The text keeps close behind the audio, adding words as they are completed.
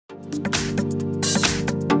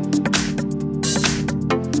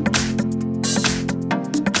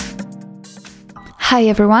Hi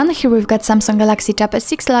everyone, here we've got Samsung Galaxy Tab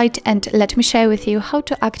S6 Lite, and let me share with you how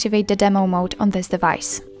to activate the demo mode on this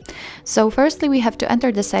device. So firstly, we have to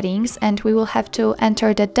enter the settings and we will have to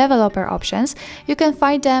enter the developer options. You can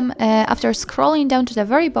find them after scrolling down to the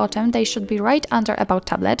very bottom. They should be right under About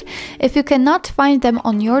Tablet. If you cannot find them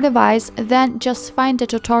on your device, then just find the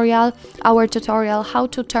tutorial, our tutorial, how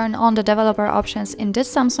to turn on the developer options in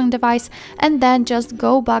this Samsung device, and then just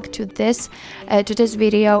go back to this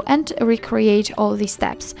video and recreate all these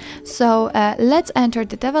steps. So let's enter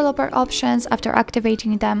the developer options after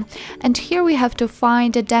activating them, and here we have to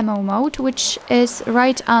find the demo mode, which is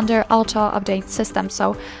right under auto update system.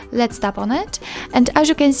 So let's tap on it, and as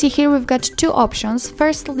you can see here, we've got two options.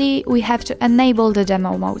 Firstly, we have to enable the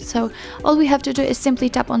demo mode. So all we have to do is simply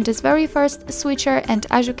tap on this very first switcher, and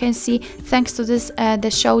as you can see, thanks to this the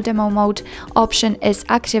show demo mode option is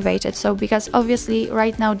activated. So because obviously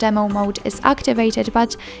right now demo mode is activated,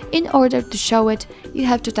 but in order to show it, you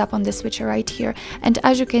have to tap on this switcher right here. And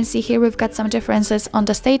as you can see here, we've got some differences on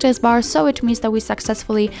the status bar, so it means that we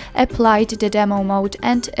successfully applied the demo mode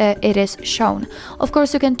and it is shown. Of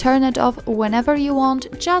course, you can turn it off whenever you want.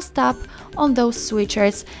 Just tap on those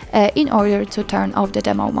switchers in order to turn off the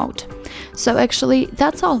demo mode. So actually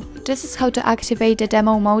that's all. This is how to activate the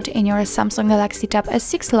demo mode in your Samsung Galaxy Tab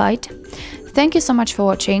S6 Lite. Thank you so much for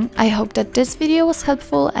watching. I hope that this video was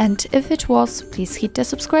helpful, and if it was, please hit the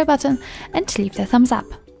subscribe button and leave the thumbs up.